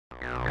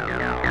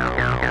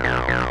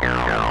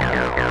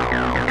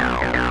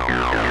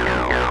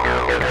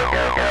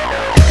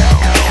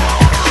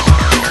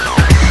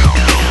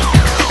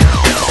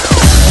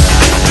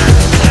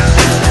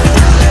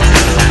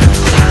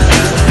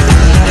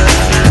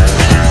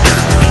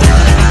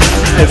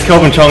it's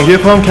Kelvin Chong here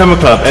from Camera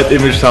Club at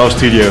Image Style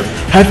Studio.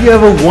 Have you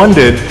ever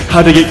wondered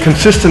how to get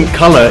consistent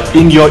color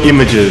in your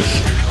images?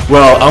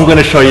 Well, I'm going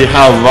to show you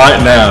how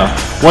right now.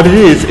 What it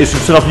is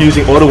instead of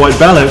using auto white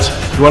balance,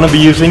 you want to be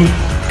using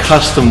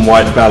custom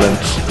white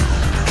balance.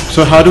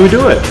 So how do we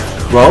do it?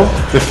 Well,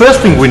 the first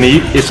thing we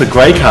need is a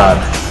grey card.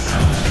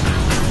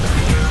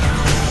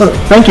 Oh,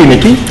 thank you,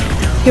 Nikki.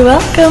 You're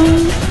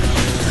welcome.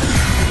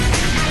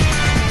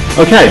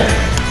 Okay,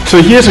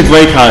 so here's a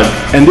grey card,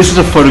 and this is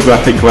a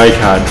photographic grey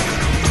card.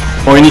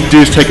 All you need to do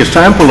is take a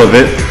sample of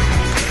it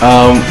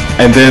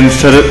and then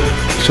set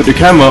the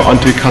camera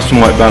onto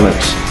custom white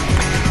balance.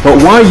 But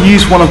why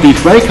use one of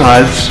these grey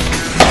cards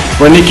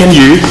when you can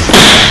use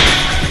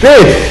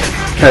this?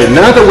 Okay,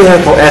 now that we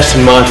have our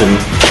Aston Martin,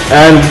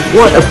 and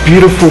what a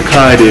beautiful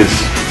car it is.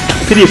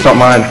 Pity it's not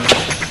mine.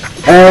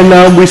 And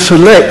we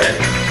select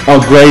our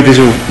grey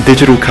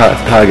digital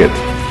target.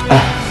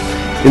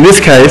 In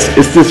this case,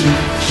 it's this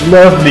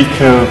lovely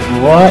curve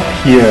right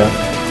here.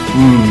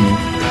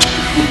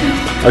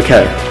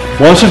 Okay,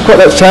 once we've got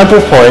that sample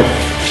point,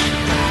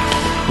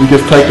 we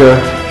just take a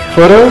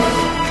photo.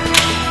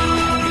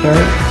 Okay,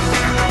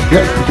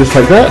 yep, just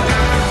like that.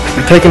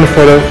 We've taken the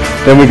photo,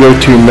 then we go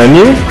to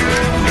menu,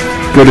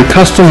 go to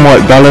custom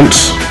white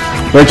balance,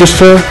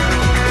 register,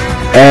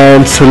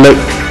 and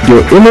select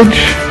your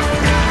image.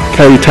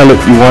 Okay, you tell it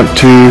you want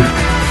to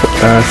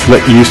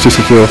use this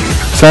as your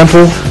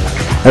sample.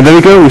 And there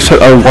we go, we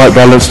set our white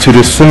balance to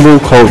this symbol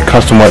called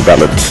custom white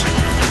balance.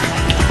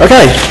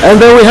 Okay,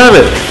 and there we have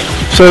it.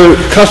 So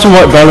custom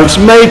white balance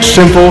made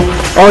simple.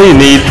 All you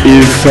need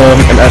is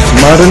an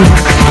Aston Martin.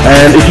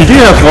 And if you do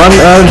have one,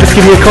 just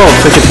give me a call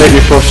so you can take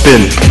me for a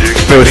spin.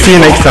 So we'll see you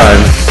next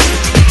time.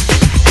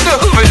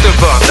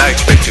 I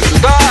expect you to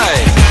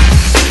die.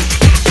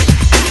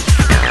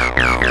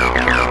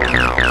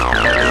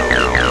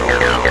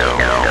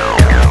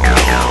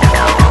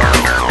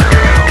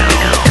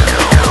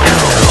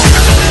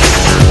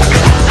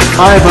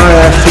 Bye bye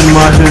Aston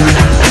Martin.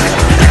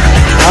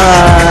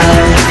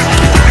 Bye.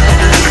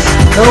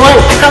 No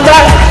wait, come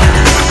back.